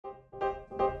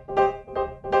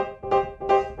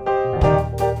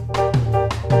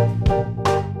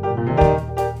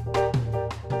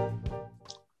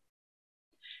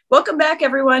back,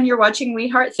 everyone. You're watching We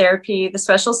Heart Therapy, the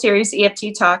special series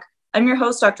EFT Talk. I'm your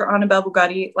host, Dr. Annabelle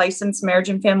Bugatti, licensed marriage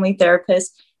and family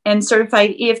therapist and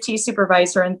certified EFT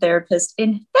supervisor and therapist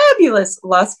in fabulous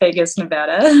Las Vegas,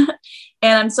 Nevada.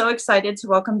 And I'm so excited to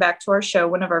welcome back to our show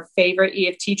one of our favorite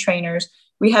EFT trainers.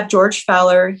 We have George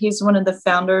Fowler. He's one of the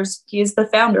founders. He is the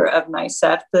founder of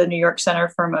NYCEF, the New York Center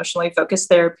for Emotionally Focused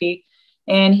Therapy.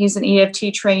 And he's an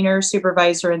EFT trainer,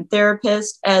 supervisor, and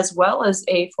therapist, as well as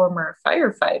a former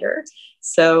firefighter.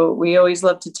 So we always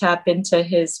love to tap into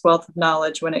his wealth of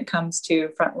knowledge when it comes to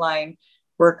frontline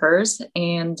workers.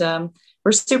 And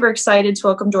we're super excited to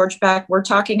welcome George back. We're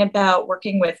talking about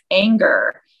working with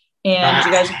anger.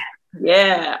 And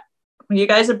you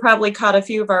guys have probably caught a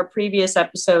few of our previous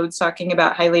episodes talking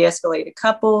about highly escalated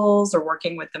couples or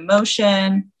working with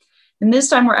emotion. And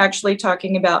this time we're actually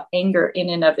talking about anger in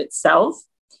and of itself.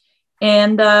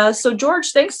 And so,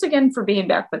 George, thanks again for being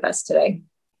back with us today.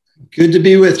 Good to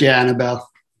be with you, Annabelle.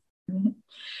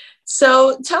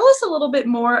 So tell us a little bit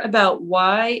more about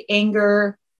why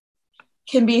anger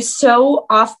can be so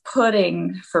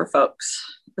off-putting for folks,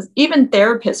 even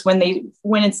therapists,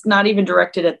 when it's not even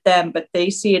directed at them, but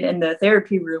they see it in the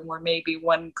therapy room where maybe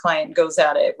one client goes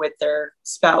at it with their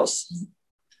spouse.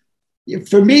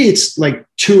 For me, it's like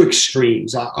two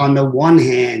extremes. On the one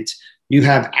hand, you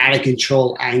have out of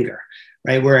control anger,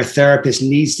 right? Where a therapist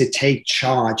needs to take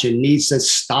charge and needs to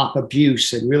stop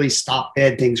abuse and really stop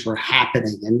bad things from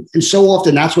happening. And so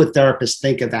often that's what therapists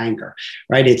think of anger,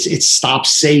 right? It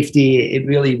stops safety. It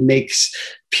really makes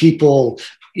people,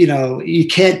 you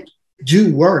can't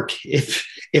do work if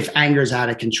anger is out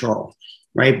of control.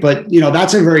 Right. But,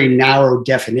 that's a very narrow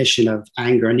definition of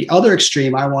anger. And the other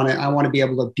extreme, I want to be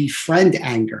able to befriend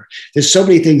anger. There's so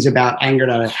many things about anger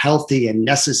that are healthy and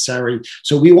necessary.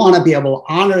 So we want to be able to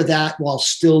honor that while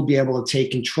still be able to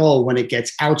take control when it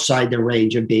gets outside the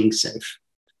range of being safe.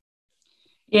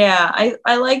 Yeah,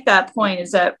 I like that point,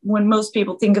 is that when most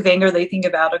people think of anger, they think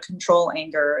of out of control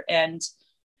anger. And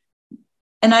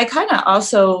I kind of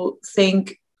also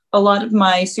think a lot of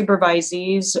my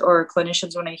supervisees or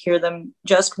clinicians, when I hear them,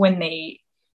 just when they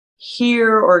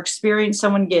hear or experience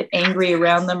someone get angry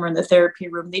around them or in the therapy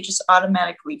room, they just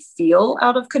automatically feel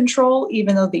out of control,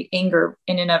 even though the anger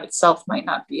in and of itself might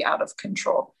not be out of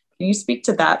control. Can you speak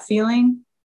to that feeling?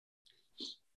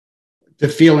 The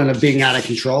feeling of being out of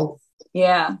control?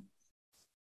 Yeah.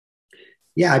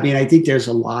 Yeah, I think there's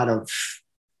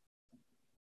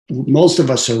most of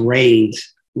us are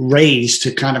raised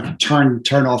to kind of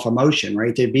turn off emotion,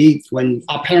 right? When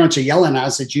our parents are yelling at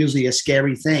us, it's usually a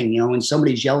scary thing. When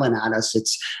somebody's yelling at us,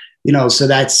 it's, so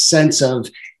that sense of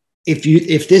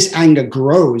if this anger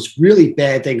grows, really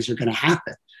bad things are going to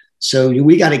happen. So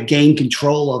we got to gain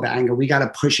control of anger. We got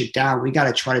to push it down. We got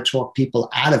to try to talk people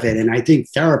out of it. And I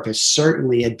think therapists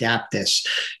certainly adapt this.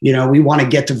 We want to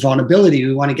get to vulnerability.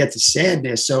 We want to get to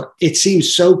sadness. So it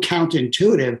seems so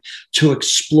counterintuitive to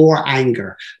explore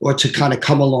anger or to kind of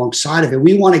come alongside of it.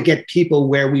 We want to get people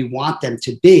where we want them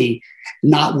to be,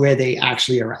 not where they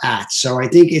actually are at. So I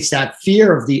think it's that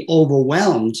fear of the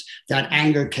overwhelmed that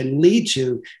anger can lead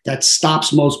to that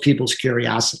stops most people's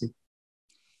curiosity.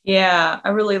 Yeah, I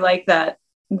really like that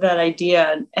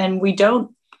idea. And we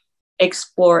don't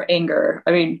explore anger.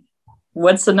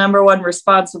 What's the number one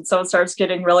response when someone starts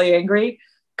getting really angry?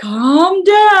 Calm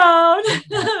down.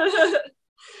 Has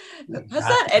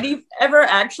that ever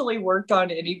actually worked on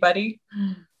anybody?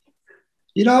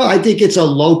 I think it's a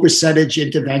low percentage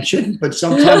intervention, but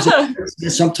sometimes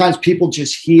people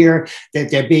just hear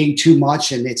that they're being too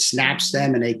much and it snaps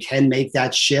them and they can make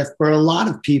that shift. But a lot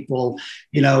of people,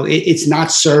 it's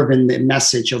not serving the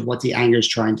message of what the anger is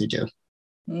trying to do.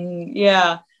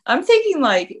 Yeah. I'm thinking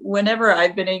whenever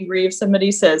I've been angry, if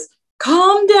somebody says,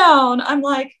 calm down, I'm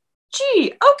like,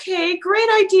 gee, okay, great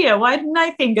idea. Why didn't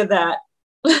I think of that?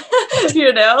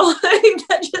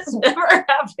 That just never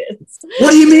happens.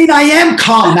 What do you mean I am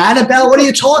calm, Annabelle? What are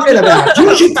you talking about?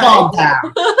 You should calm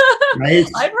down. Right?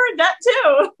 I've heard that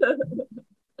too.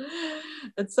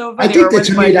 It's so funny. I think that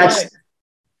to me,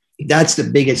 that's the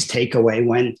biggest takeaway.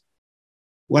 When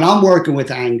I'm working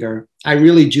with anger, I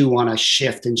really do want to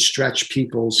shift and stretch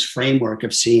people's framework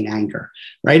of seeing anger,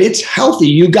 right? It's healthy.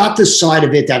 You got the side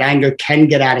of it that anger can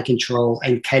get out of control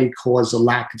and can cause a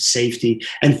lack of safety.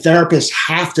 And therapists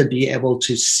have to be able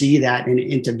to see that and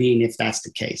intervene if that's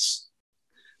the case,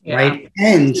 right?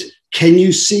 And can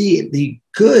you see the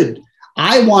good?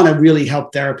 I want to really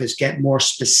help therapists get more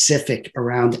specific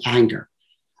around anger.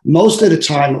 Most of the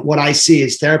time, what I see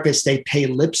is therapists, they pay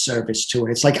lip service to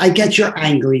it. It's like, I get you're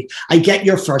angry. I get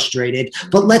you're frustrated,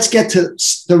 but let's get to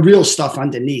the real stuff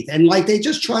underneath. And they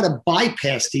just try to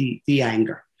bypass the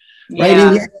anger. right?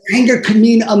 And yet anger can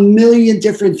mean a million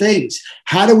different things.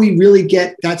 How do we really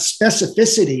get that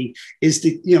specificity is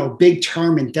the, big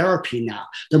term in therapy now.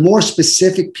 The more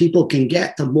specific people can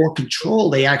get, the more control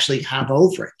they actually have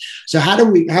over it. So how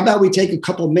about we take a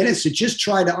couple of minutes to just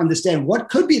try to understand what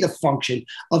could be the function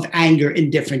of anger in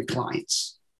different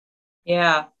clients?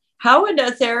 Yeah. How would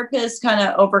a therapist kind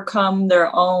of overcome their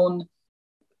own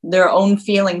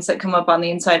feelings that come up on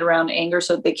the inside around anger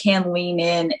so that they can lean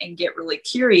in and get really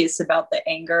curious about the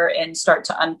anger and start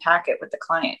to unpack it with the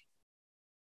client?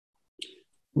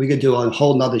 We could do a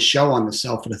whole nother show on the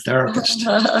self of the therapist.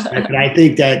 But I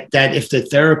think that if the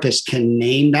therapist can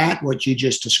name that, what you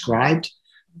just described,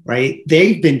 right?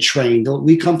 They've been trained.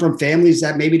 We come from families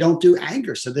that maybe don't do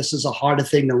anger. So this is a harder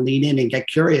thing to lean in and get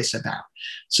curious about.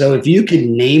 So if you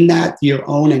can name that your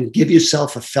own and give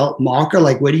yourself a felt marker,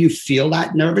 like where do you feel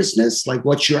that nervousness? Like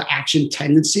what's your action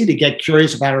tendency to get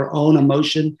curious about our own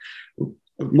emotional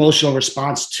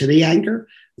response to the anger?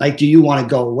 Like, do you want to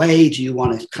go away? Do you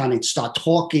want to kind of start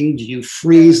talking? Do you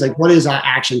freeze? Like, what is our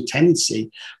action tendency?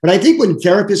 But I think when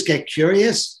therapists get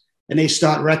curious and they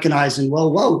start recognizing,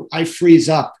 well, whoa, I freeze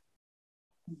up,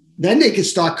 then they can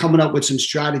start coming up with some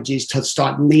strategies to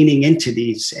start leaning into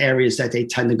these areas that they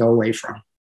tend to go away from.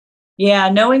 Yeah,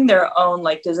 knowing their own,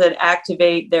 like, does it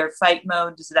activate their fight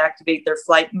mode? Does it activate their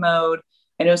flight mode?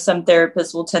 I know some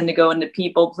therapists will tend to go into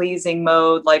people-pleasing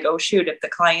mode, like, oh, shoot, if the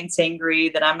client's angry,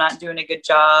 then I'm not doing a good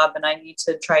job and I need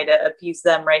to try to appease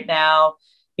them right now.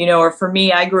 Or for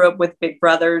me, I grew up with big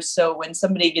brothers. So when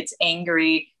somebody gets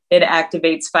angry, it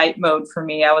activates fight mode for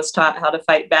me. I was taught how to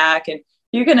fight back. And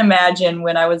you can imagine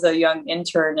when I was a young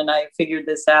intern and I figured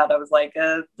this out, I was like,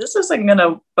 this isn't going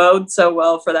to bode so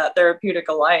well for that therapeutic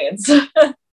alliance.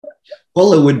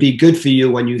 Well, it would be good for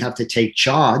you when you have to take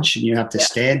charge and you have to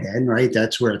stand in, right?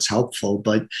 That's where it's helpful.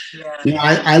 But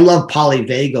I love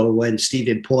polyvagal when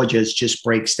Stephen Porges just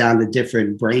breaks down the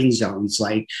different brain zones.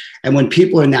 And when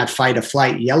people are in that fight or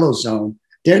flight yellow zone,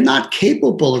 they're not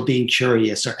capable of being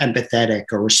curious or empathetic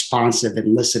or responsive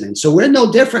and listening. So we're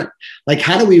no different. Like,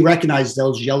 how do we recognize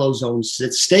those yellow zone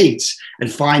states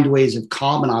and find ways of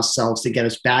calming ourselves to get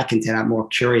us back into that more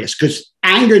curious? Because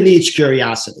anger needs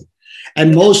curiosity.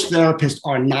 And most therapists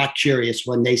are not curious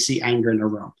when they see anger in a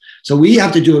room. So we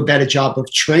have to do a better job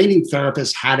of training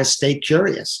therapists how to stay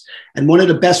curious. And one of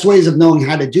the best ways of knowing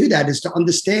how to do that is to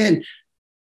understand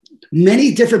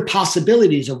many different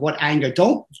possibilities of what anger.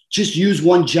 Don't just use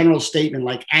one general statement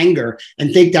like anger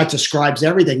and think that describes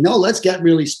everything. No, let's get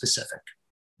really specific.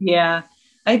 Yeah,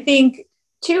 I think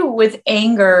too with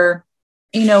anger,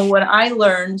 what I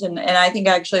learned, and I think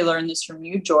I actually learned this from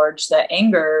you, George, that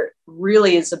anger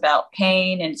really is about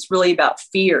pain and it's really about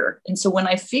fear. And so when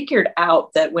I figured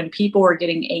out that when people were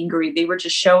getting angry, they were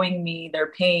just showing me their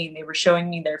pain, they were showing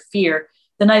me their fear,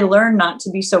 then I learned not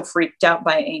to be so freaked out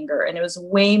by anger. And it was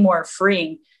way more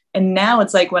freeing. And now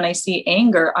it's like when I see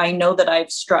anger, I know that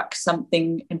I've struck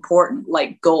something important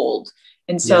like gold.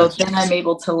 And so then I'm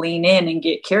able to lean in and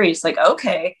get curious, like,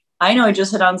 okay, I know I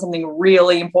just hit on something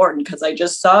really important because I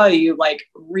just saw you like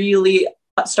really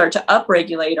start to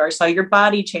upregulate, or I saw your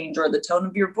body change, or the tone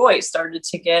of your voice started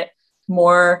to get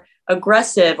more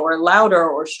aggressive or louder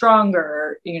or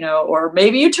stronger, or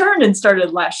maybe you turned and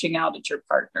started lashing out at your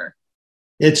partner.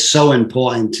 It's so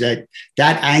important that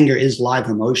anger is live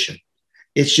emotion.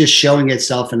 It's just showing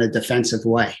itself in a defensive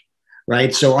way,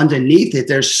 right? So underneath it,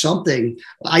 there's something.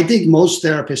 I think most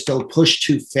therapists don't push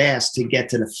too fast to get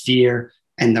to the fear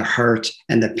and the hurt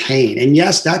and the pain. And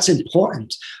yes, that's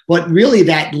important. But really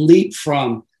that leap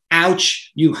from,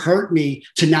 ouch, you hurt me,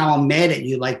 to now I'm mad at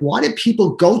you. Like, why do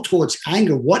people go towards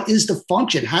anger? What is the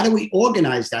function? How do we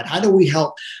organize that? How do we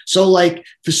help? So like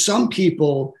for some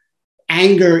people,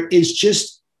 anger is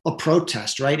just a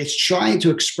protest, right? It's trying to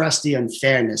express the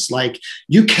unfairness. Like,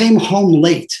 you came home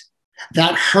late.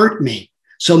 That hurt me.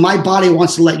 So my body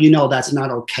wants to let you know that's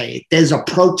not okay. There's a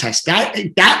protest.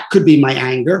 That could be my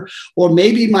anger, or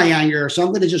maybe my anger. So I'm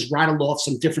going to just rattle off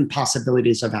some different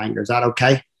possibilities of anger. Is that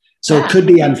okay? So it could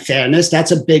be unfairness.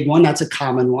 That's a big one. That's a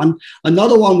common one.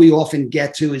 Another one we often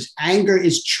get to is anger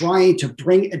is trying to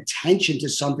bring attention to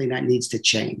something that needs to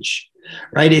change,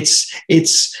 right?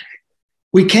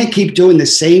 We can't keep doing the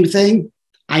same thing.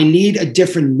 I need a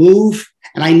different move,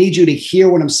 and I need you to hear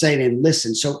what I'm saying and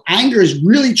listen. So anger is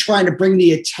really trying to bring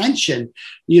the attention,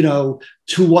 to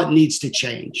what needs to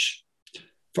change.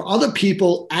 For other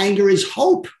people, anger is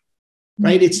hope,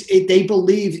 right? They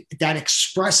believe that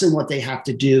expressing what they have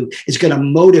to do is going to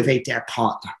motivate their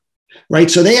partner, right?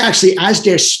 So they actually, as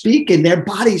they're speaking, their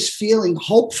body's feeling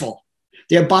hopeful.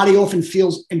 Their body often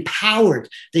feels empowered.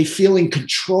 They feel in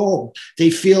control. They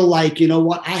feel like, you know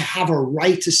what, I have a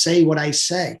right to say what I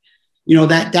say.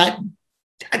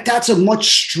 that's a much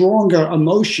stronger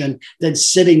emotion than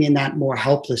sitting in that more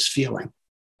helpless feeling.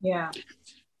 Yeah.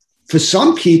 For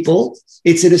some people,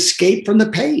 it's an escape from the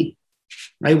pain,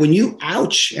 right? When you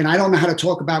ouch, and I don't know how to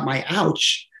talk about my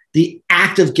ouch, the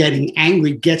act of getting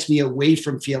angry gets me away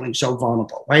from feeling so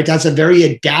vulnerable, right? That's a very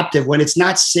adaptive. When it's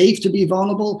not safe to be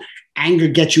vulnerable, anger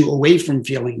gets you away from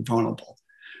feeling vulnerable,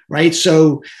 right?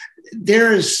 So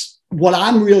there's what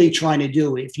I'm really trying to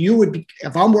do.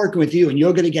 If I'm working with you and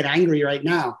you're going to get angry right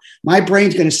now, my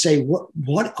brain's going to say,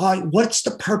 what's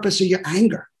the purpose of your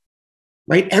anger?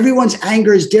 Right? Everyone's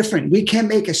anger is different. We can't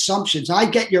make assumptions. I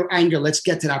get your anger. Let's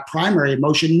get to that primary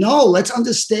emotion. No, let's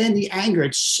understand the anger.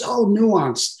 It's so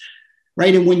nuanced,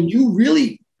 right? And when you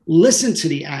really listen to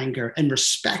the anger and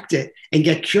respect it and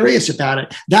get curious about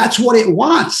it, that's what it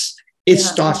wants. It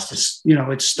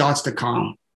starts to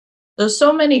calm. There's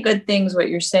so many good things what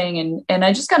you're saying. And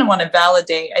I just kind of want to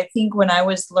validate. I think when I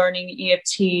was learning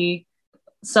EFT,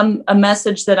 a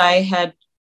message that I had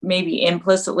maybe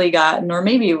implicitly gotten, or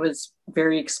maybe it was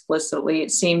very explicitly,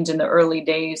 it seemed in the early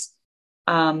days,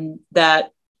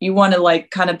 that you want to like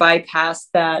kind of bypass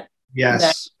that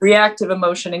reactive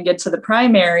emotion and get to the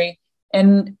primary.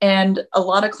 And a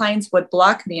lot of clients would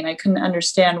block me, and I couldn't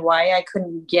understand why I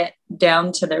couldn't get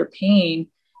down to their pain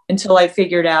until I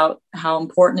figured out how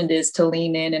important it is to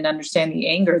lean in and understand the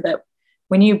anger, that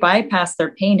when you bypass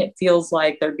their pain, it feels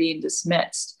like they're being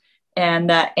dismissed. And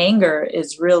that anger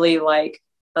is really like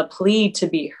a plea to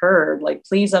be heard, like,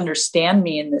 please understand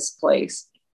me in this place.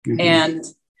 Mm-hmm. And,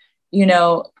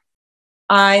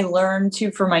 I learned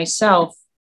for myself,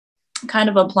 kind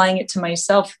of applying it to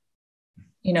myself,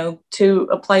 to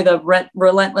apply the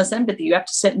relentless empathy. You have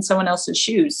to sit in someone else's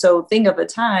shoes. So think of a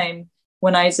time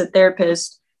when I, as a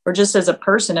therapist, or just as a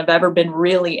person, have ever been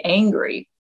really angry.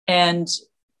 And,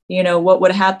 what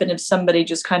would happen if somebody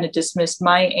just kind of dismissed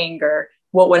my anger?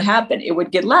 What would happen? It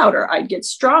would get louder. I'd get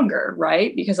stronger,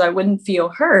 right? Because I wouldn't feel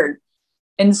heard.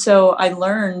 And so I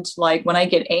learned, like, when I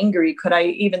get angry, could I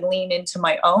even lean into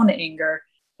my own anger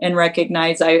and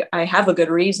recognize I have a good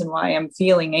reason why I'm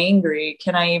feeling angry?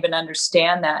 Can I even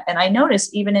understand that? And I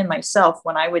noticed even in myself,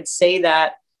 when I would say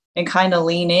that and kind of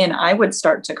lean in, I would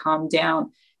start to calm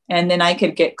down. And then I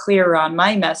could get clearer on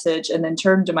my message and then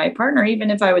turn to my partner,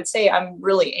 even if I would say I'm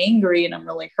really angry and I'm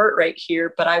really hurt right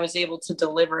here, but I was able to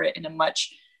deliver it in a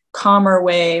much calmer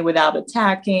way without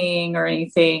attacking or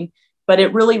anything. But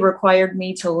it really required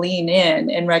me to lean in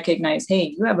and recognize,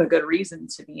 hey, you have a good reason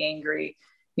to be angry.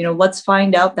 Let's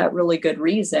find out that really good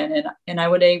reason. And I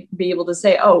would be able to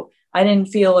say, oh, I didn't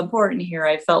feel important here.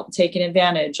 I felt taken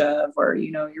advantage of, or,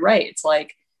 you're right. It's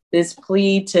like this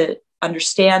plea to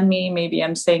understand me. Maybe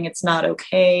I'm saying it's not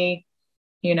okay.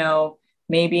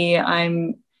 Maybe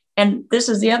and this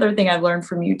is the other thing I've learned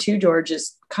from you too, George,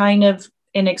 is kind of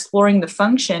in exploring the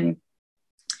function,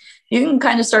 you can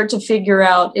kind of start to figure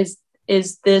out, is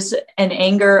this an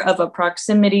anger of a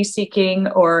proximity seeking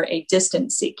or a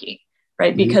distance seeking,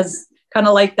 right? Mm-hmm. Because kind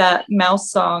of like that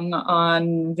Mouse song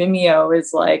on Vimeo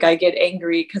is like, I get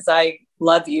angry because I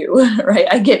love you, right?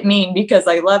 I get mean because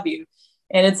I love you.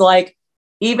 And it's like,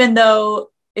 even though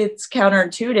it's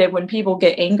counterintuitive, when people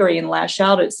get angry and lash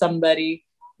out at somebody,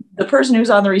 the person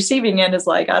who's on the receiving end is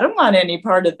like, I don't want any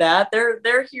part of that.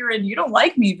 They're hearing, you don't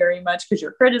like me very much because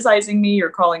you're criticizing me,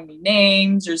 you're calling me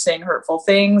names, you're saying hurtful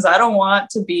things. I don't want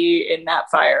to be in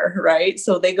that fire, right?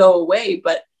 So they go away.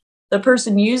 But the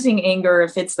person using anger,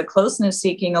 if it's the closeness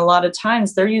seeking, a lot of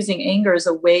times they're using anger as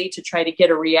a way to try to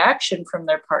get a reaction from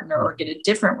their partner or get a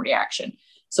different reaction.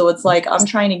 So it's like, I'm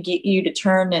trying to get you to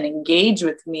turn and engage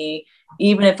with me,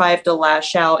 even if I have to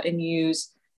lash out and use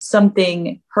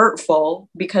something hurtful,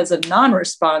 because a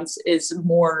non-response is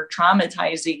more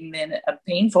traumatizing than a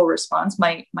painful response.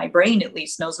 My brain at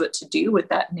least knows what to do with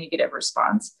that negative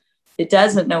response. It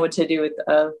doesn't know what to do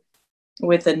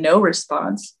with a no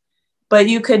response. But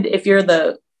you could, if you're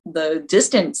the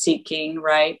distance seeking,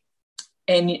 right?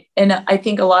 And I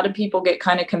think a lot of people get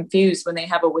kind of confused when they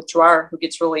have a withdrawer who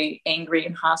gets really angry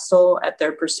and hostile at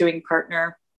their pursuing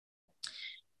partner.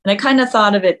 And I kind of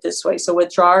thought of it this way. So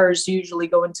withdrawers usually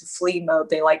go into flee mode.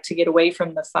 They like to get away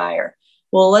from the fire.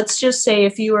 Well, let's just say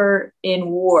if you are in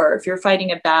war, if you're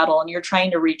fighting a battle and you're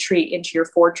trying to retreat into your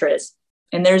fortress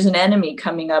and there's an enemy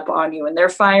coming up on you and they're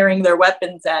firing their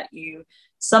weapons at you,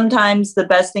 sometimes the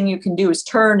best thing you can do is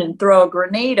turn and throw a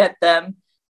grenade at them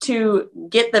to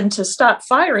get them to stop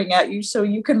firing at you so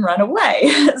you can run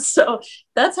away. So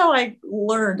that's how I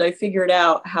learned. I figured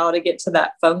out how to get to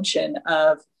that function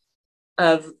of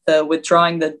the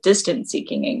withdrawing, the distance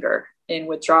seeking anger in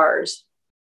withdrawers.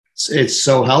 It's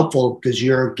so helpful because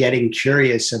you're getting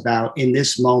curious about, in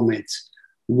this moment,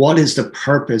 what is the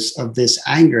purpose of this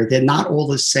anger? They're not all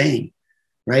the same,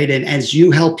 right? And as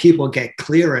you help people get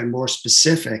clearer and more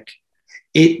specific,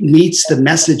 it meets the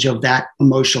message of that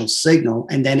emotional signal,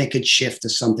 and then it could shift to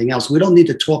something else. We don't need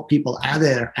to talk people out of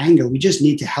their anger. We just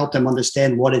need to help them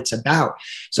understand what it's about.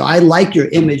 So I like your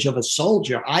image of a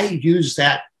soldier. I use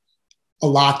that a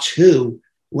lot too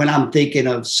when I'm thinking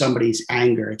of somebody's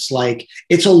anger. It's like,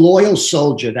 it's a loyal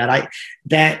soldier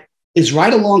that is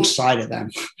right alongside of them,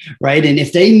 right? And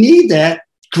if they need that,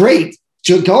 great.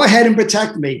 So go ahead and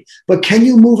protect me, but can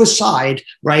you move aside,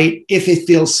 right, if it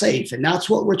feels safe? And that's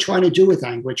what we're trying to do with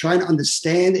anger. We're trying to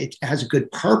understand it has a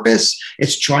good purpose.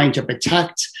 It's trying to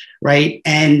protect, right?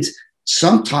 And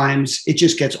sometimes it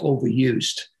just gets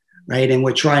overused, right? And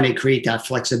we're trying to create that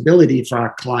flexibility for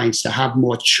our clients to have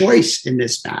more choice in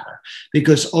this matter,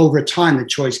 because over time, the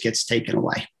choice gets taken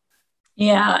away.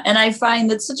 Yeah. And I find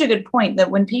that's such a good point,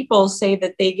 that when people say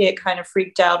that they get kind of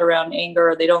freaked out around anger,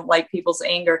 or they don't like people's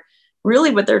anger,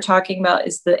 really what they're talking about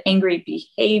is the angry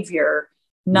behavior,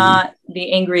 not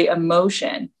the angry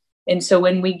emotion. And so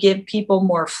when we give people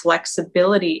more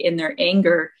flexibility in their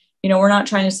anger, we're not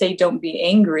trying to say don't be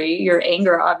angry. Your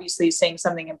anger obviously is saying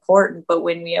something important, but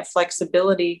when we have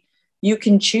flexibility, you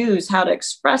can choose how to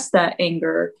express that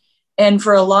anger. And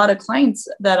for a lot of clients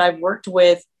that I've worked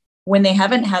with, when they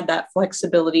haven't had that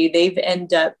flexibility, they've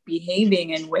ended up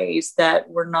behaving in ways that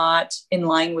were not in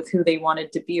line with who they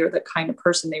wanted to be or the kind of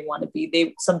person they want to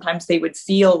be. Sometimes they would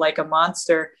feel like a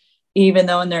monster, even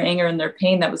though in their anger and their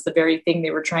pain, that was the very thing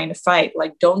they were trying to fight.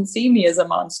 Like, don't see me as a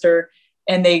monster.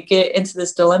 And they get into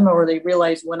this dilemma where they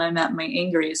realize, when I'm at my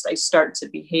angriest, I start to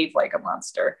behave like a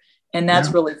monster. And that's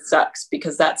really sucks,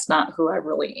 because that's not who I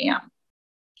really am.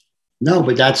 No,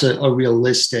 but that's a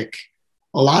realistic.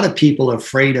 A lot of people are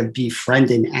afraid of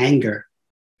befriending anger,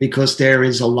 because there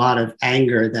is a lot of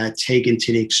anger that, taken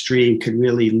to the extreme, could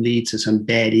really lead to some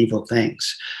bad, evil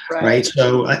things, right?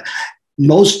 So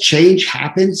most change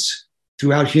happens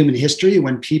throughout human history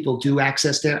when people do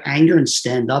access their anger and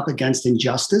stand up against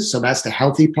injustice. So that's the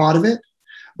healthy part of it.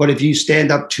 But if you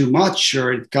stand up too much,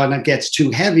 or it kind of gets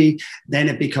too heavy, then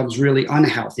it becomes really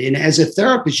unhealthy. And as a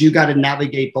therapist, you got to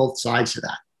navigate both sides of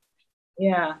that.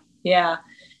 Yeah, yeah.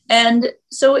 And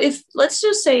so let's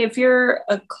just say if you're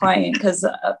a client, because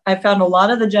I found a lot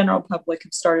of the general public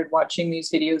have started watching these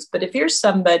videos, but if you're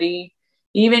somebody,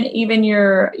 even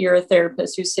you're a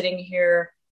therapist who's sitting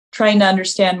here trying to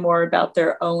understand more about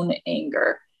their own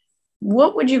anger,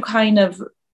 what would you kind of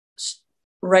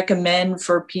recommend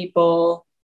for people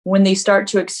when they start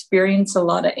to experience a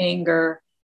lot of anger,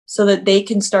 so that they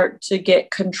can start to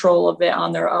get control of it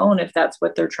on their own, if that's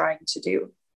what they're trying to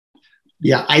do?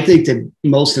 Yeah, I think the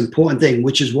most important thing,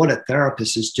 which is what a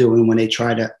therapist is doing when they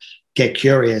try to get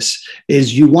curious,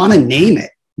 is you want to name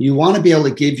it. You want to be able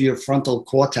to give your frontal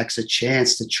cortex a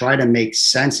chance to try to make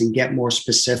sense and get more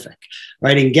specific,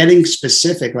 right? And getting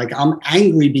specific, like, I'm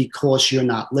angry because you're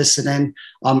not listening.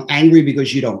 I'm angry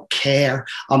because you don't care.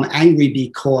 I'm angry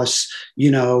because,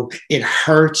 it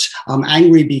hurts. I'm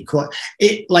angry because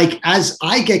as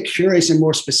I get curious and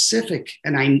more specific,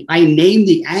 and I name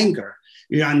the anger,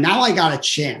 now I got a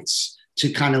chance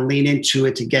to kind of lean into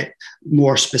it, to get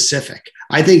more specific.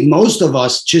 I think most of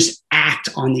us just act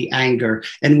on the anger,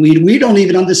 and we don't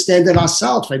even understand it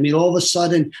ourselves. I mean, all of a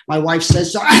sudden my wife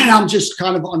says, and I'm just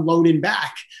kind of unloading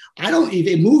back.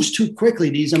 It moves too quickly.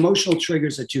 These emotional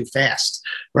triggers are too fast,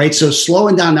 right? So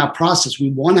slowing down that process,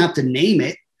 we, one, have to name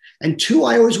it. And two,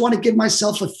 I always want to give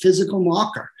myself a physical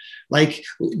marker. Like,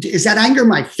 is that anger in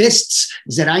my fists?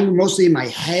 Is that anger mostly in my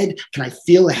head? Can I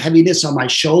feel the heaviness on my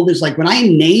shoulders? Like, when I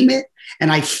name it and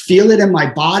I feel it in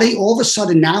my body, all of a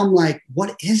sudden now I'm like,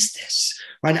 what is this?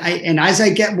 Right. And as I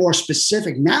get more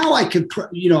specific, now I could,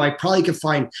 I probably could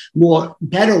find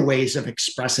better ways of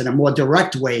expressing it, more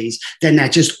direct ways than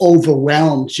that just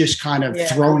overwhelmed, just kind of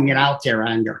throwing it out there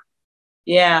anger.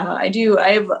 Yeah, I do.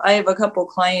 I have a couple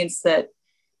clients that,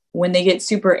 when they get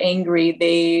super angry,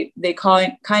 they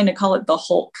kind of call it the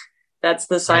Hulk. That's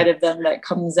the side of them that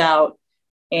comes out,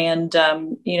 and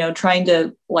trying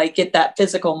to get that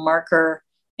physical marker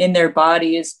in their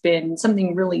body has been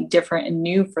something really different and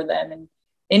new for them.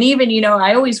 And even,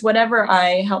 I always, whatever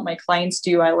I help my clients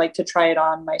do, I like to try it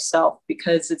on myself,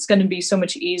 because it's going to be so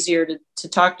much easier to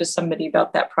talk to somebody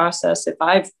about that process if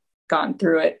I've gone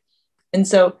through it. And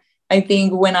so I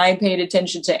think when I paid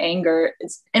attention to anger,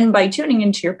 and by tuning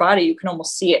into your body, you can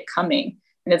almost see it coming.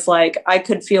 And it's like, I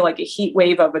could feel like a heat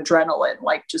wave of adrenaline,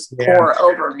 just pour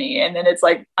over me. And then it's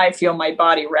like, I feel my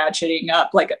body ratcheting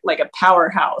up like a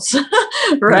powerhouse,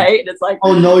 right? It's like,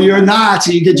 oh, no, you're not.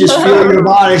 So you can just feel your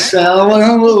body say, oh,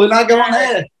 we're not going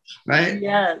there, right?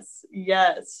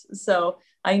 Yes. So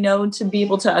I know to be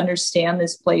able to understand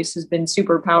this place has been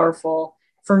super powerful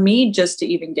for me, just to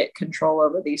even get control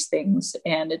over these things.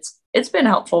 And it's been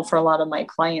helpful for a lot of my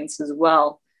clients as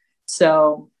well.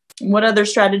 So what other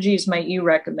strategies might you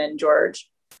recommend, George?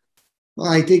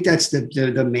 Well, I think that's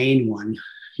the main one,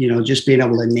 just being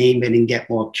able to name it and get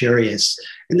more curious.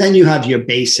 And then you have your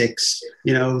basics,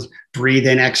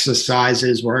 breathing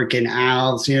exercises, working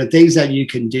out, things that you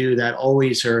can do that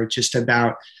always are just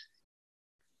about,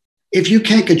 if you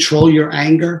can't control your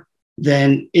anger,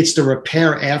 then it's the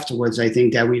repair afterwards. I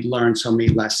think that we learn so many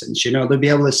lessons, to be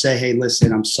able to say, hey,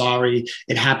 listen, I'm sorry.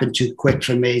 It happened too quick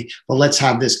for me, but let's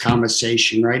have this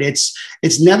conversation, right?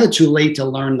 It's never too late to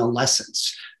learn the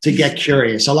lessons, to get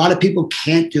curious. A lot of people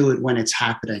can't do it when it's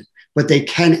happening, but they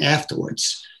can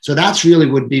afterwards. So that's really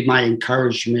would be my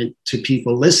encouragement to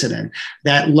people listening,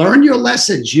 that learn your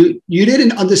lessons. You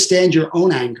didn't understand your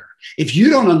own anger. If you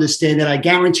don't understand it, I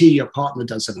guarantee your partner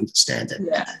doesn't understand it.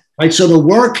 Yeah. Right. So the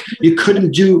work you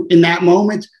couldn't do in that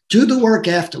moment, do the work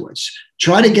afterwards.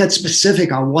 Try to get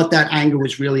specific on what that anger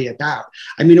was really about.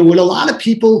 I mean, with a lot of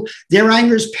people, their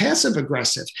anger is passive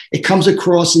aggressive. It comes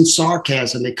across in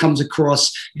sarcasm. It comes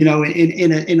across, in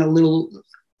a little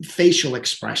facial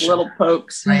expression. Little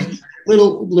pokes. Right?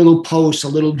 Little posts, a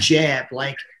little jab.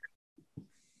 Like,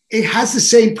 it has the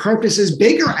same purpose as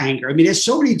bigger anger. I mean, there's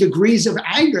so many degrees of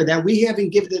anger that we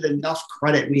haven't given it enough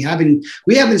credit. We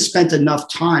haven't spent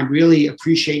enough time really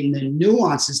appreciating the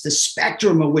nuances, the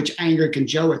spectrum of which anger can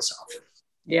show itself.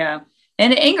 Yeah.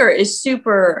 And anger is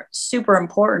super, super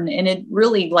important. And it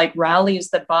really rallies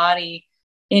the body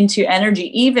into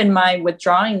energy. Even my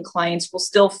withdrawing clients will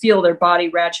still feel their body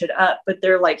ratchet up, but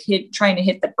they're trying to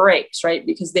hit the brakes, right?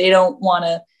 Because they don't want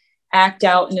to act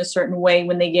out in a certain way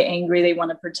when they get angry. They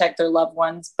want to protect their loved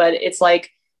ones. But it's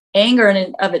anger in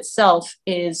and of itself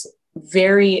is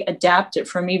very adaptive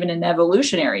from even an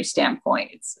evolutionary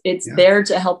standpoint. It's there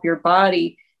to help your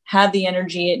body have the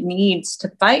energy it needs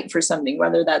to fight for something,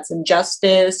 whether that's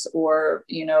injustice or,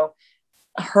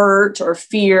 hurt or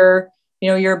fear.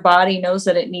 Your body knows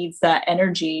that it needs that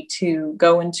energy to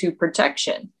go into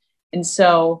protection. And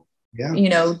so,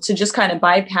 to just kind of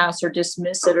bypass or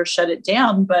dismiss it or shut it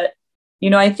down. But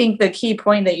I think the key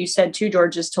point that you said too,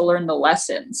 George, is to learn the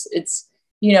lessons. It's,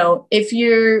 if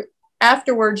you're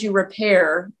afterwards you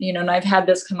repair, and I've had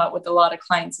this come up with a lot of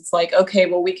clients. It's okay,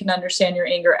 well, we can understand your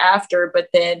anger after, but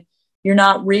then you're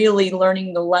not really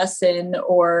learning the lesson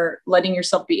or letting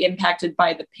yourself be impacted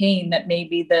by the pain that may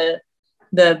be the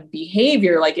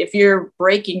behavior. Like if you're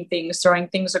breaking things, throwing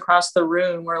things across the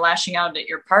room, or lashing out at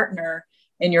your partner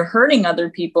and you're hurting other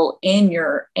people in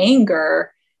your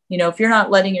anger, if you're not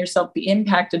letting yourself be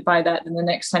impacted by that, then the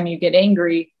next time you get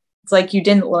angry, it's you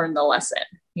didn't learn the lesson.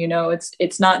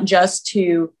 It's not just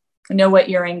to know what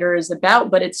your anger is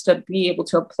about, but it's to be able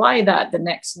to apply that the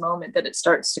next moment that it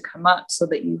starts to come up, so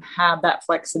that you have that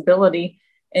flexibility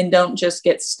and don't just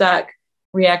get stuck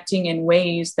reacting in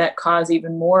ways that cause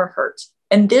even more hurt.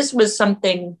 And this was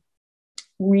something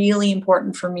really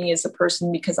important for me as a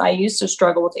person, because I used to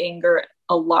struggle with anger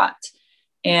a lot.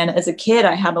 And as a kid,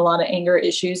 I had a lot of anger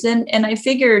issues. And I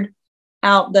figured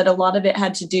out that a lot of it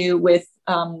had to do with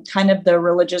kind of the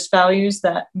religious values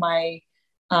that my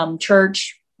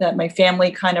church, that my family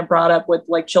kind of brought up with,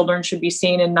 children should be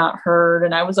seen and not heard.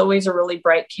 And I was always a really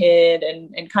bright kid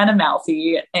and kind of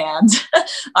mouthy, and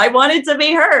I wanted to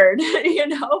be heard,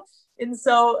 And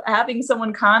so having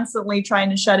someone constantly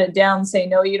trying to shut it down, say,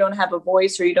 no, you don't have a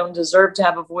voice, or you don't deserve to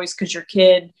have a voice because you're a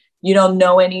kid, you don't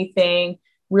know anything,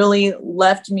 really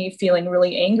left me feeling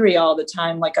really angry all the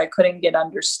time, like I couldn't get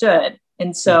understood.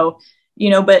 And so,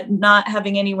 but not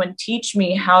having anyone teach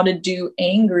me how to do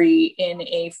angry in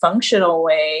a functional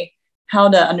way, how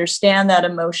to understand that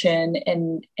emotion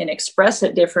and express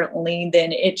it differently,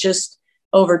 then it just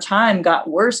over time got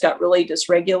worse, got really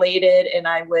dysregulated. And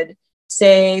I would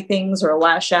say things or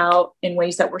lash out in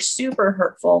ways that were super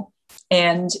hurtful.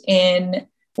 And in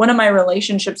one of my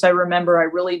relationships, I remember I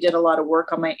really did a lot of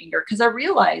work on my anger, because I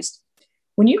realized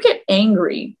when you get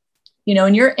angry,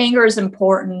 and your anger is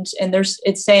important, and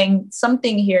it's saying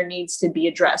something here needs to be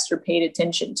addressed or paid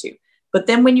attention to. But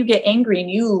then when you get angry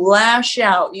and you lash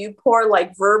out, you pour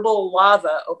verbal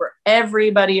lava over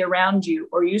everybody around you,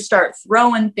 or you start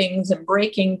throwing things and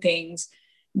breaking things,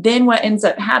 then what ends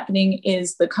up happening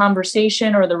is the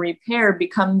conversation or the repair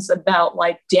becomes about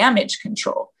damage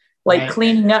control. Right.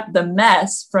 Cleaning up the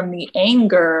mess from the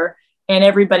anger and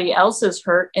everybody else's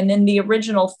hurt. And then the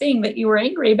original thing that you were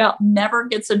angry about never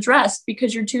gets addressed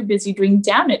because you're too busy doing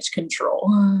damage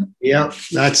control. Yeah,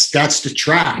 that's the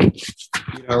trap.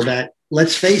 That,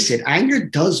 let's face it, anger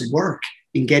does work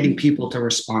in getting people to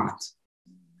respond.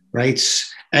 right?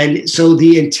 And so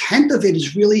the intent of it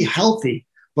is really healthy,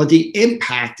 but the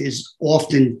impact is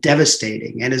often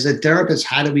devastating. And as a therapist,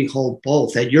 how do we hold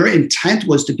both? That your intent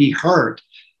was to be heard,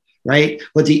 right?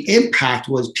 But the impact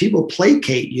was people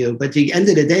placate you, but at the end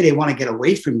of the day, they want to get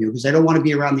away from you because they don't want to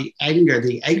be around the anger,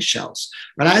 the eggshells.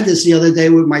 But I had this the other day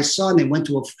with my son. They went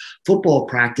to a football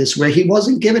practice where he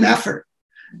wasn't giving effort.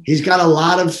 He's got a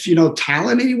lot of,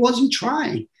 talent and he wasn't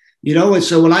trying, And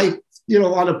so when I,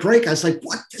 on a break, I was like,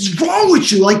 what is wrong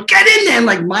with you? Like, get in there.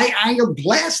 Like my anger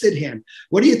blasted him.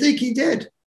 What do you think he did?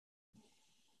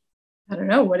 I don't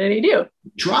know. What did he do?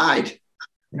 Tried.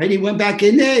 Right. He went back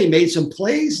in there. He made some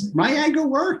plays. My anger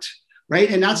worked. Right.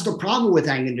 And that's the problem with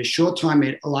anger. In the short time,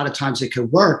 a lot of times it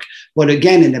could work. But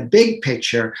again, in the big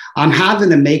picture, I'm having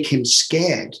to make him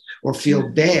scared or feel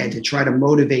bad to try to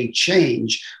motivate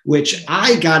change, which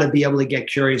I got to be able to get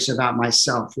curious about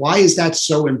myself. Why is that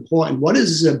so important? What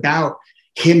is it about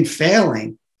him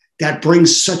failing that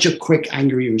brings such a quick,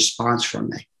 angry response from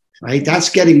me? Right. That's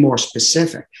getting more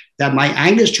specific, that my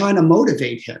anger is trying to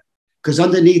motivate him. Because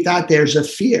underneath that, there's a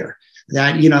fear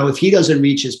that, if he doesn't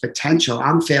reach his potential,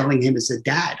 I'm failing him as a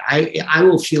dad. I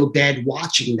will feel bad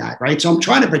watching that, right? So I'm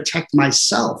trying to protect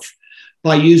myself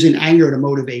by using anger to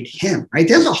motivate him, right?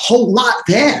 There's a whole lot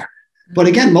there. But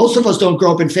again, most of us don't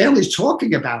grow up in families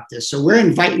talking about this. So we're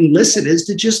inviting listeners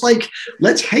to just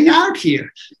let's hang out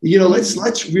here.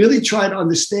 Let's really try to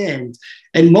understand.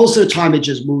 And most of the time, it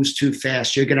just moves too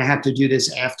fast. You're going to have to do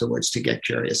this afterwards to get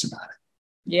curious about it.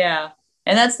 Yeah.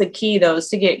 And that's the key, though, is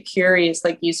to get curious.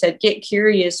 Like you said, get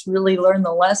curious, really learn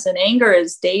the lesson. Anger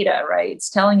is data, right? It's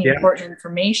telling you important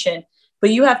information, but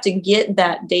you have to get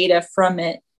that data from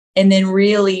it. And then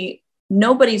really,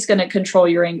 nobody's going to control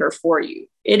your anger for you.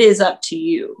 It is up to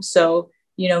you. So,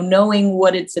 knowing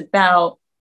what it's about,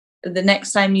 the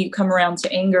next time you come around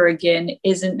to anger again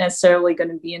isn't necessarily going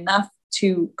to be enough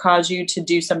to cause you to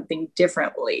do something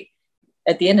differently.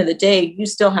 At the end of the day, you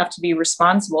still have to be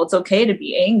responsible. It's okay to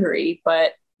be angry,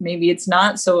 but maybe it's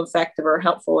not so effective or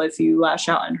helpful if you lash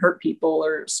out and hurt people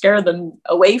or scare them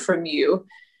away from you,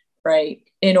 right?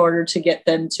 In order to get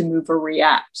them to move or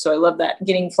react. So I love that.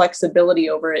 Getting flexibility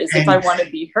over it is, if I want to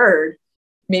be heard,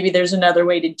 maybe there's another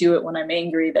way to do it when I'm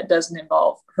angry that doesn't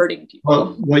involve hurting people.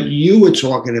 Well, what you were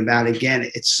talking about, again,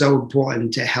 it's so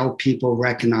important to help people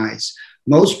recognize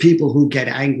most people who get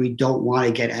angry don't want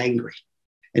to get angry.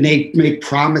 And they make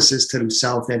promises to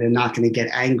themselves that they're not going to get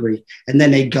angry. And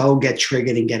then they go get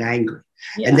triggered and get angry.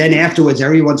 Yeah. And then afterwards,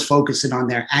 everyone's focusing on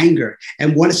their anger.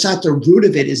 And what's at the root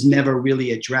of it is never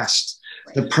really addressed.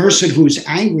 Right. The person who's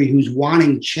angry, who's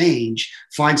wanting change,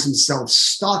 finds themselves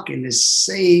stuck in this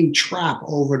same trap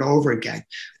over and over again,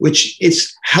 which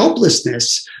is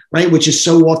helplessness, right? Which is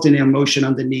so often the emotion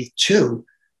underneath too.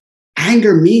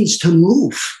 Anger means to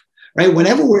move. Right?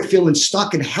 Whenever we're feeling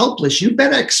stuck and helpless, you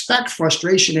better expect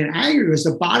frustration and anger because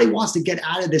the body wants to get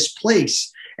out of this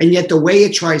place. And yet the way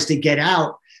it tries to get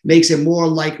out makes it more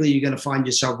likely you're going to find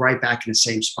yourself right back in the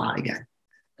same spot again.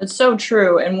 It's so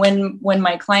true. And when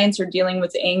my clients are dealing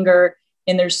with anger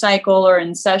in their cycle or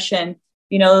in session,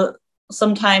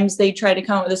 sometimes they try to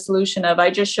come up with a solution of,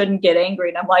 I just shouldn't get angry.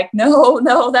 And I'm like,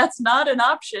 no, that's not an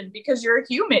option because you're a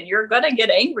human. You're going to get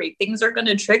angry. Things are going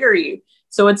to trigger you.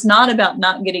 So it's not about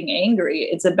not getting angry.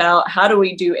 It's about how do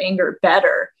we do anger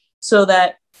better so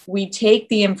that we take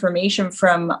the information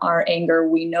from our anger,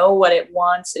 we know what it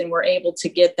wants, and we're able to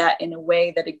get that in a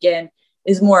way that, again,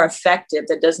 is more effective,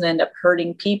 that doesn't end up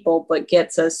hurting people, but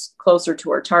gets us closer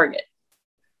to our target.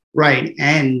 Right.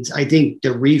 And I think the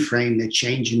reframe, the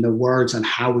change in the words on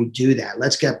how we do that.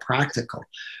 Let's get practical,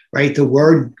 right? The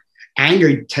word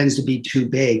anger tends to be too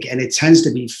big, and it tends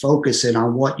to be focusing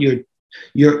on what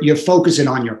you're focusing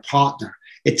on your partner.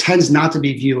 It tends not to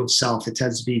be view of self. It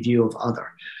tends to be view of other.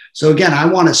 So again, I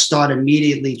want to start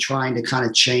immediately trying to kind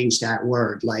of change that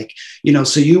word.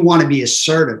 So you want to be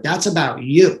assertive. That's about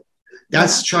you.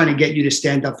 That's trying to get you to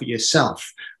stand up for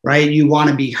yourself, right? You want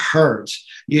to be heard.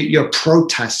 You're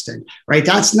protesting, right?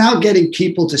 That's now getting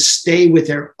people to stay with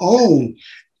their own,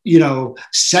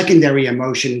 secondary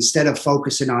emotion instead of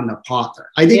focusing on the partner.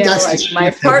 I think that's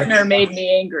my partner made me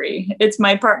angry. It's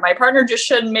my partner just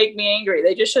shouldn't make me angry.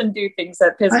 They just shouldn't do things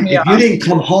that piss me off. If you didn't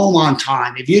come home on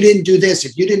time, if you didn't do this,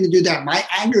 if you didn't do that, my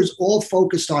anger is all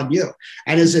focused on you.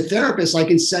 And as a therapist, I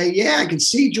can say, yeah, I can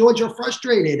see, George, you're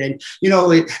frustrated. And,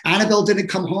 Annabelle didn't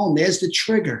come home. There's the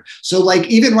trigger. So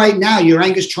even right now, your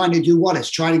anger is trying to do what?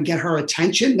 It's trying to get her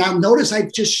attention. Now, notice I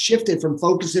just shifted from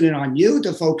focusing it on you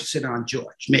to focusing on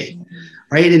George. Me,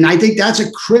 right? And I think that's a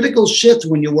critical shift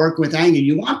when you're working with anger.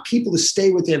 You want people to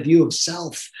stay with their view of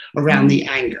self around the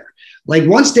anger. Like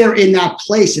once they're in that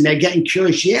place and they're getting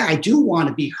curious, yeah, I do want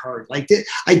to be heard. Like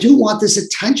I do want this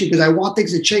attention because I want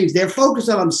things to change. They're focused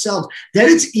on themselves. Then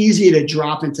it's easier to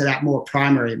drop into that more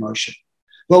primary emotion.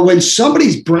 But when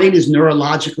somebody's brain is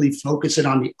neurologically focusing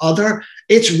on the other,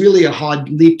 it's really a hard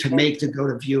leap to make to go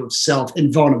to view of self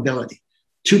and vulnerability.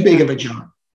 Too big of a job.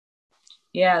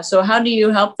 Yeah. So how do you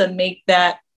help them make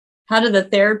that? How do the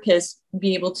therapists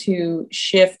be able to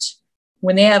shift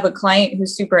when they have a client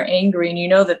who's super angry and you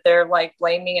know that they're like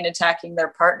blaming and attacking their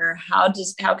partner? How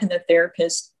can the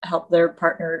therapist help their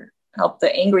partner, help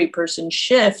the angry person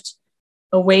shift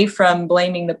away from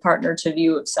blaming the partner to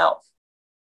view of self?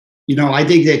 You know, I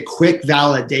think that quick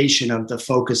validation of the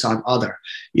focus on other.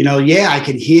 You know, yeah, I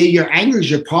can hear your anger.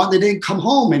 Your partner didn't come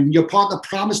home and your partner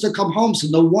promised to come home. So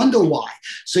no wonder why.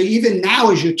 So even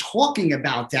now, as you're talking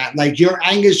about that, like your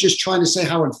anger is just trying to say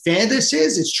how unfair this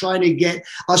is. It's trying to get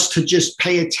us to just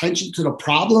pay attention to the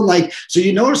problem. Like, so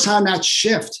you notice how in that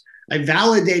shift, I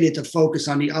validated the focus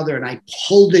on the other and I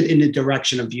pulled it in the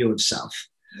direction of view of self.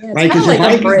 Yeah, right? Because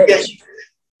like a bridge.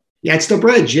 Yeah, it's the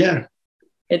bridge. Yeah.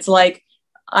 It's like,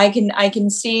 I can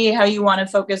see how you want to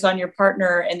focus on your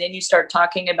partner, and then you start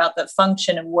talking about the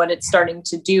function and what it's starting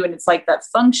to do. And it's like that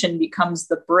function becomes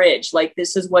the bridge. Like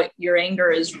this is what your anger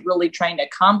is really trying to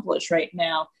accomplish right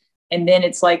now. And then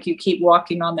it's like you keep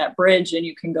walking on that bridge and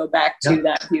you can go back to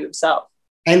that view of self.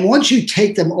 And once you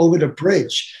take them over the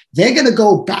bridge, they're going to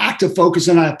go back to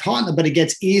focusing on a partner, but it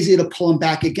gets easier to pull them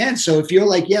back again. So if you're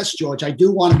like, yes, George, I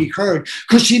do want to be heard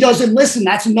because she doesn't listen.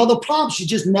 That's another problem. She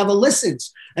just never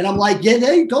listens. And I'm like, yeah,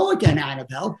 there you go again,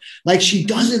 Annabelle. Like she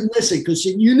doesn't listen because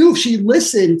you knew if she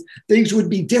listened, things would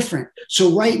be different.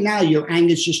 So right now, your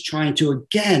anger is just trying to,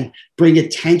 again, bring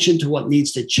attention to what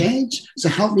needs to change. So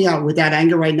help me out with that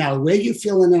anger right now. Where you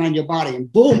feeling it on your body?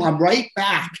 And boom, I'm right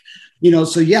back. You know,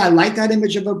 so yeah, I like that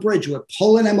image of a bridge. We're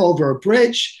pulling them over a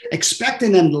bridge,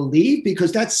 expecting them to leave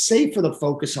because that's safe for the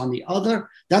focus on the other.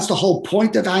 That's the whole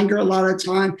point of anger a lot of the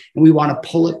time. And we want to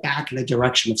pull it back in the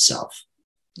direction of self.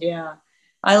 Yeah,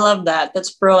 I love that.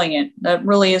 That's brilliant. That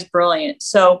really is brilliant.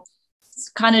 So it's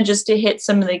kind of just to hit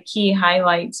some of the key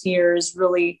highlights here is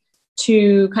really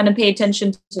to kind of pay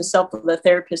attention to self of the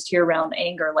therapist here around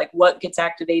anger, like what gets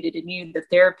activated in you, the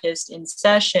therapist in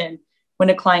session, when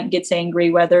a client gets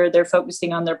angry, whether they're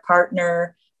focusing on their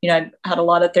partner. You know, I've had a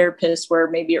lot of therapists where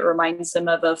maybe it reminds them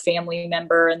of a family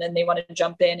member and then they want to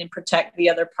jump in and protect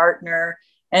the other partner.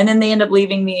 And then they end up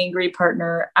leaving the angry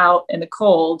partner out in the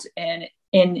cold. And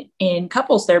in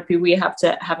couples therapy, we have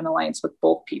to have an alliance with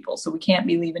both people. So we can't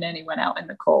be leaving anyone out in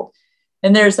the cold.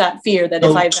 And there's that fear that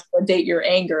if I validate your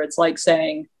anger, it's like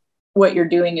saying what you're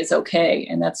doing is okay.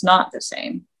 And that's not the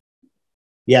same.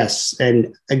 Yes.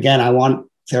 And again, I want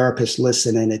therapists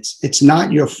listening. It's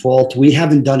not your fault. We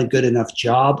haven't done a good enough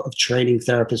job of training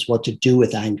therapists what to do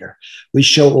with anger. We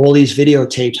show all these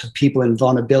videotapes of people in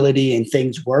vulnerability and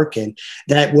things working,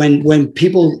 that when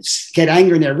people get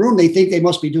angry in their room, they think they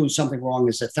must be doing something wrong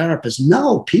as a therapist.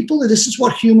 No, people, this is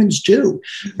what humans do,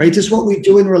 right? This is what we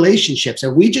do in relationships.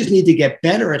 And we just need to get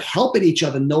better at helping each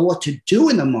other know what to do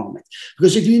in the moment.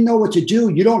 Because if you know what to do,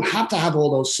 you don't have to have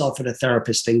all those self and a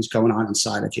therapist things going on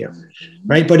inside of you,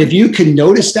 right? But if you can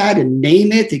notice that and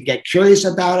name it and get curious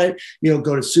about it, you know,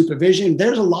 go to supervision.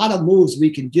 There's a lot of moves we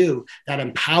can do that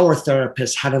empower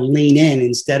therapists how to lean in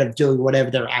instead of doing whatever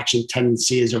their action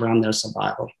tendency is around their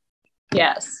survival.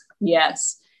 Yes.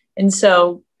 Yes. And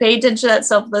so pay attention to that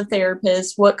self of the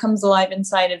therapist, what comes alive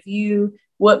inside of you,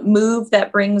 what move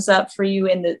that brings up for you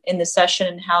in the session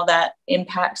and how that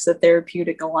impacts the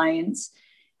therapeutic alliance.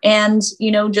 And,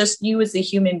 you know, just you as a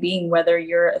human being, whether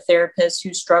you're a therapist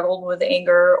who struggled with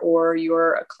anger or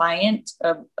you're a client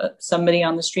of somebody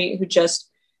on the street who just,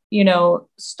 you know,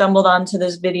 stumbled onto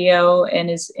this video and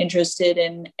is interested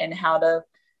in how to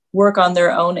work on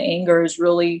their own anger, is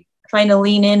really trying to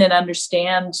lean in and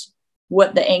understand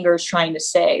what the anger is trying to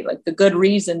say, like the good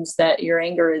reasons that your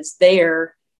anger is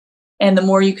there. And the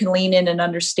more you can lean in and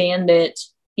understand it,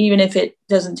 even if it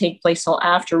doesn't take place till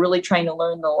after, really trying to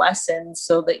learn the lessons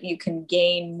so that you can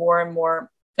gain more and more.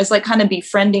 It's like kind of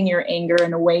befriending your anger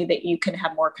in a way that you can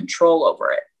have more control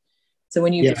over it. So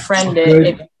when you befriend it,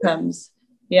 it becomes,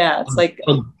 it's like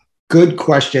a good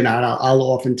question. I'll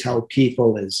often tell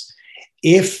people is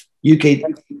if you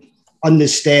can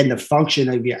understand the function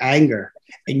of your anger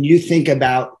and you think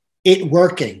about it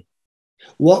working,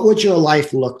 what would your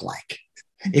life look like?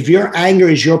 If your anger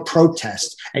is your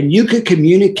protest and you could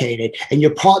communicate it and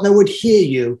your partner would hear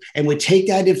you and would take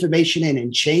that information in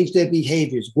and change their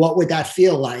behaviors, what would that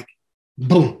feel like?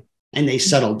 Boom. And they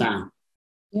settle down.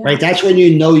 Yeah. Right? That's when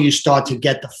you know you start to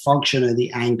get the function of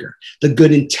the anger, the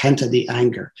good intent of the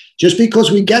anger. Just because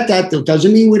we get that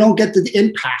doesn't mean we don't get the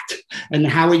impact and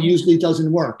how it usually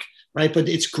doesn't work, right? But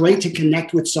it's great to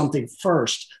connect with something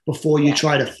first before you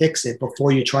try to fix it,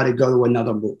 before you try to go to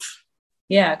another move.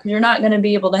 Yeah, because you're not going to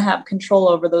be able to have control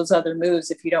over those other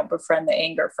moves if you don't befriend the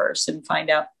anger first and find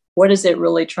out what is it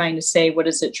really trying to say, what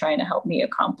is it trying to help me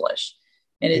accomplish.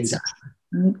 And it's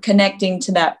connecting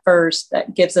to that first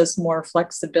that gives us more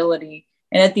flexibility.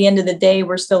 And at the end of the day,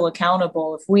 we're still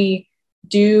accountable. If we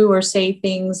do or say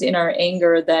things in our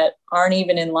anger that aren't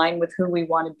even in line with who we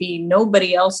want to be,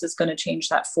 nobody else is going to change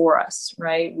that for us,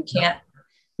 right?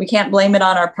 We can't blame it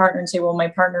on our partner and say, well, my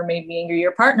partner made me angry.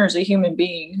 Your partner's a human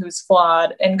being who's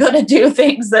flawed and going to do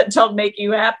things that don't make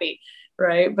you happy,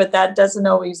 right? But that doesn't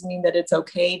always mean that it's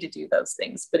okay to do those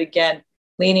things. But again,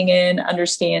 leaning in,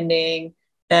 understanding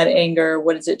that anger,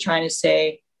 what is it trying to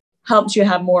say, helps you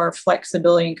have more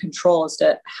flexibility and control as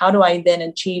to how do I then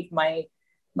achieve my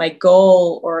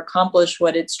goal or accomplish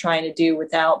what it's trying to do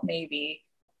without maybe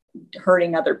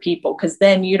hurting other people. Because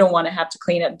then you don't want to have to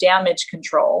clean up damage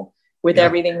control with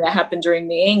everything that happened during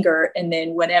the anger. And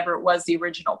then whenever it was the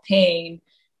original pain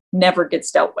never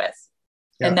gets dealt with.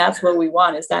 Yeah. And that's what we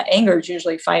want, is that anger is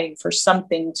usually fighting for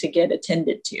something to get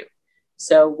attended to.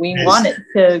 So we want it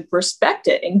to respect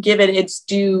it and give it its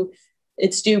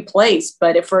due place.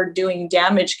 But if we're doing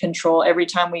damage control every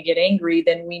time we get angry,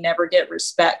 then we never get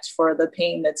respect for the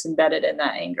pain that's embedded in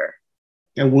that anger.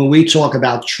 And when we talk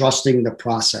about trusting the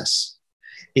process,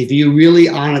 if you really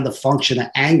honor the function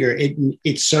of anger,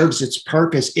 it serves its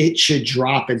purpose. It should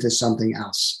drop into something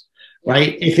else,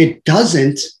 right? If it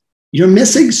doesn't, you're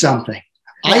missing something.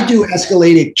 Yeah. I do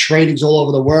escalated trainings all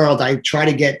over the world. I try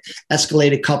to get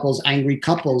escalated couples, angry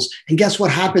couples. And guess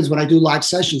what happens when I do live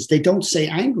sessions? They don't say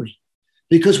angry.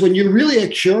 Because when you really are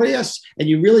curious and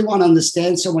you really want to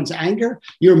understand someone's anger,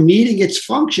 you're meeting its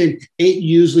function, it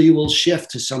usually will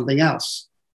shift to something else.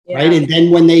 Yeah. Right. And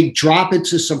then when they drop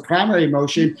into some primary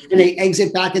emotion and they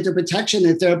exit back into protection,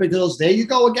 and therapy goes, there you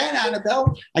go again,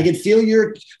 Annabelle. I can feel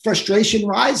your frustration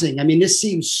rising. I mean, this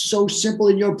seems so simple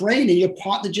in your brain and your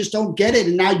partner just don't get it.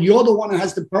 And now you're the one that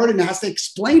has the burden that has to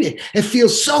explain it. It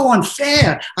feels so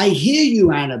unfair. I hear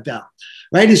you, Annabelle.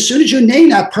 Right. As soon as you name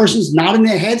that, person's nodding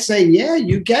their head saying, yeah,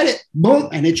 you get it. Boom.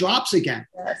 And it drops again.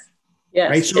 Yes. Yes.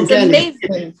 Right? So it's again,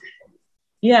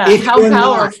 amazing. How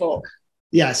powerful.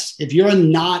 Yes. If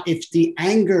the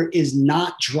anger is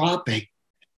not dropping,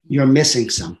 you're missing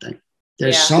something.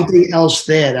 There's something else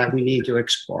there that we need to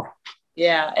explore.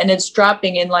 Yeah. And it's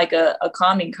dropping in like a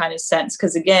calming kind of sense.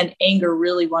 Because again, anger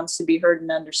really wants to be heard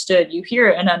and understood. You hear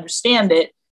it and understand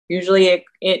it. Usually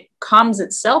it calms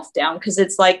itself down because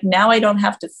it's like, now I don't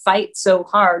have to fight so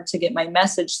hard to get my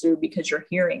message through because you're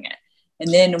hearing it.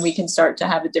 And then we can start to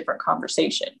have a different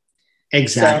conversation.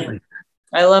 Exactly. So,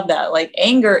 I love that. Like,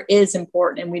 anger is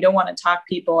important, and we don't want to talk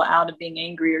people out of being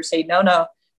angry or say, no,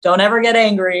 don't ever get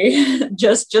angry.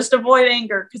 just avoid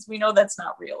anger, because we know that's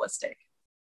not realistic.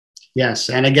 Yes.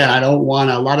 And again, a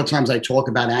lot of times I talk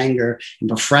about anger and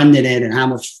befriending it and how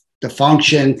much the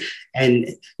function, and,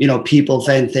 people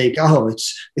then think, oh,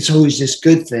 it's always this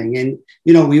good thing. And,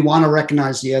 we want to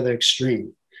recognize the other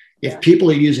extreme. If people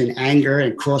are using anger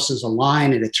and crosses a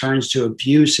line and it turns to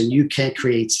abuse and you can't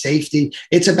create safety,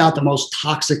 it's about the most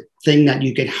toxic thing that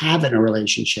you could have in a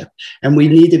relationship. And we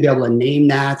need to be able to name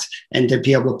that and to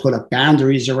be able to put up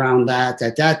boundaries around that's,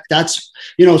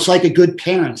 it's like a good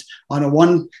parent. On the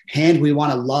one hand, we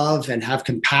want to love and have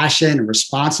compassion and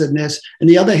responsiveness. On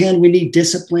the other hand, we need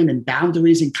discipline and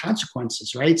boundaries and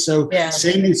consequences, right? So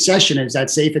same in session as that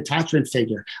safe attachment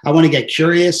figure. I want to get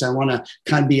curious. I want to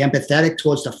kind of be empathetic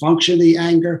towards the function of the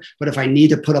anger. But if I need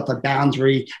to put up a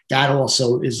boundary, that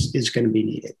also is going to be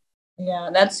needed.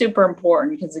 Yeah, that's super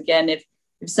important, because again, if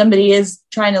somebody is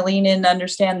trying to lean in and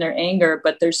understand their anger,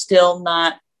 but they're still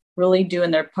not really doing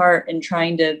their part and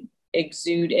trying to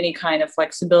exude any kind of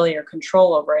flexibility or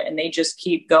control over it, and they just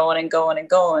keep going and going and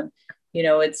going,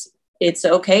 it's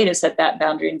okay to set that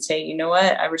boundary and say, you know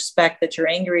what, I respect that you're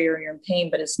angry or you're in pain,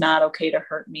 but it's not okay to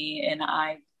hurt me, and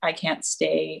I can't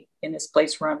stay in this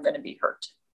place where I'm going to be hurt.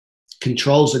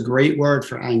 Control is a great word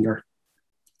for anger.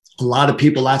 A lot of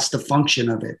people, that's the function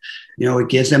of it. It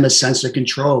gives them a sense of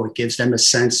control. It gives them a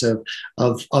sense of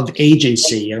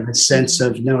agency, of a sense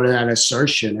of that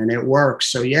assertion, and it works.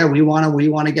 So we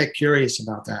want to get curious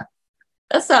about that.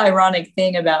 That's the ironic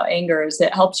thing about anger, is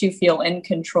it helps you feel in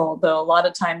control, though a lot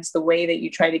of times the way that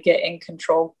you try to get in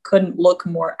control couldn't look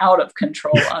more out of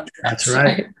control on that. That's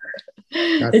right.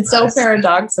 It's so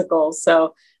paradoxical.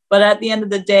 So, but at the end of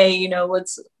the day,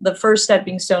 the first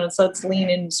stepping stone is let's lean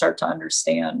in and start to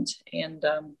understand. And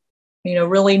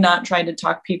really not trying to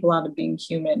talk people out of being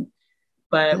human,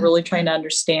 but really trying to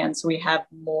understand so we have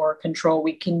more control.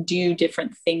 We can do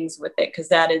different things with it because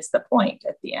that is the point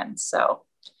at the end. So,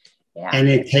 yeah. And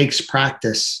it takes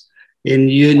practice.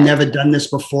 And you've never done this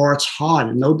before. It's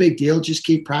hard. No big deal. Just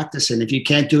keep practicing. If you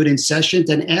can't do it in session,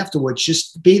 then afterwards,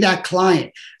 just be that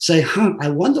client. Say, I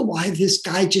wonder why this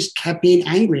guy just kept being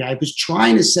angry. I was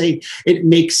trying to say it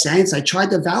makes sense. I tried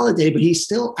to validate, but he's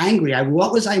still angry.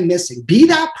 What was I missing? Be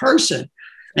that person.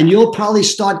 And you'll probably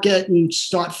start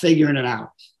figuring it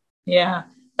out. Yeah,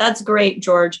 that's great,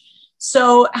 George.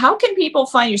 So how can people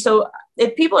find you? So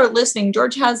if people are listening,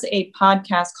 George has a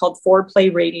podcast called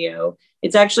Foreplay Radio.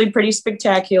 It's actually pretty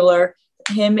spectacular.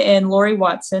 Him and Lori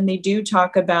Watson, they do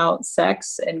talk about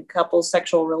sex and couple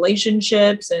sexual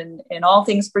relationships and all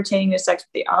things pertaining to sex.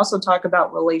 But they also talk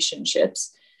about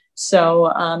relationships.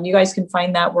 So you guys can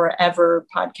find that wherever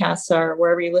podcasts are,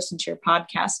 wherever you listen to your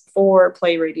podcast,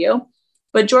 Foreplay Radio.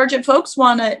 But George, if folks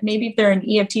want to, maybe if they're an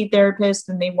EFT therapist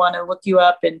and they want to look you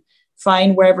up and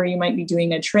find wherever you might be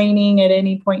doing a training at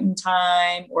any point in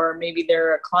time, or maybe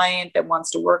they're a client that wants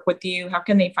to work with you, how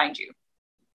can they find you?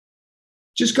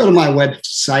 Just go to my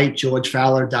website,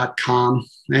 georgefowler.com.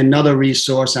 Another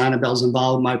resource, Annabelle's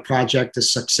involved in my project,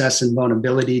 is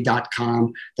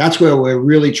successandvulnerability.com. That's where we're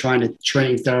really trying to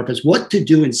train therapists what to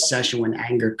do in session when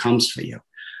anger comes for you.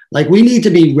 Like, we need to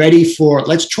be ready for,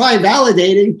 let's try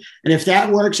validating. And if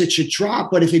that works, it should drop.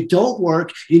 But if it don't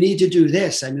work, you need to do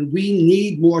this. I mean, we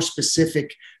need more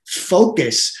specific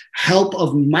focus, help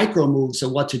of micro moves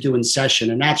of what to do in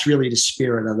session. And that's really the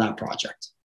spirit of that project.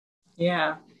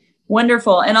 Yeah.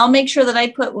 Wonderful. And I'll make sure that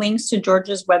I put links to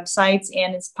George's websites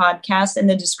and his podcast in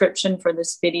the description for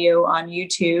this video on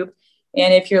YouTube.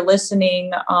 And if you're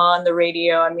listening on the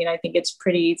radio, I think it's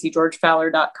pretty easy,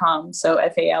 georgefowler.com. So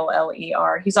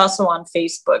Faller. He's also on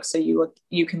Facebook. So you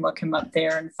can look him up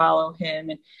there and follow him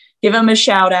and give him a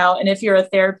shout out. And if you're a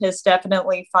therapist,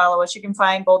 definitely follow us. You can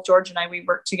find both George and I, we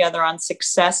work together on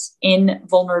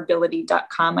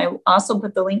successinvulnerability.com. I also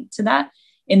put the link to that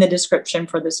in the description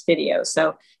for this video.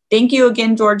 So thank you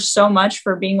again, George, so much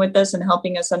for being with us and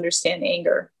helping us understand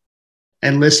anger.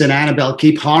 And listen, Annabelle,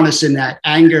 keep harnessing that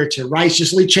anger to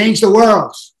righteously change the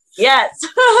world. Yes.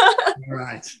 All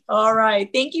right. All right.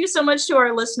 Thank you so much to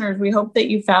our listeners. We hope that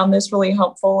you found this really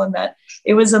helpful and that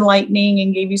it was enlightening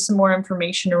and gave you some more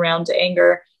information around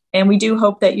anger. And we do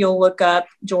hope that you'll look up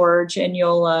George and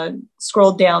you'll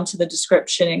scroll down to the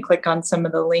description and click on some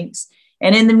of the links.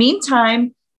 And in the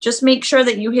meantime, just make sure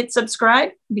that you hit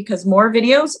subscribe because more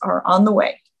videos are on the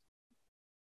way.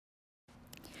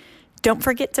 Don't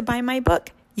forget to buy my book,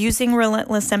 Using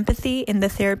Relentless Empathy in the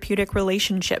Therapeutic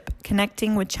Relationship,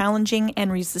 Connecting with Challenging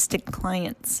and Resistant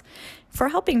Clients for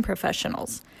Helping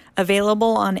Professionals.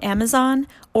 Available on Amazon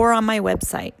or on my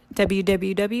website,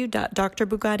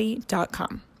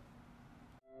 www.drbugatti.com.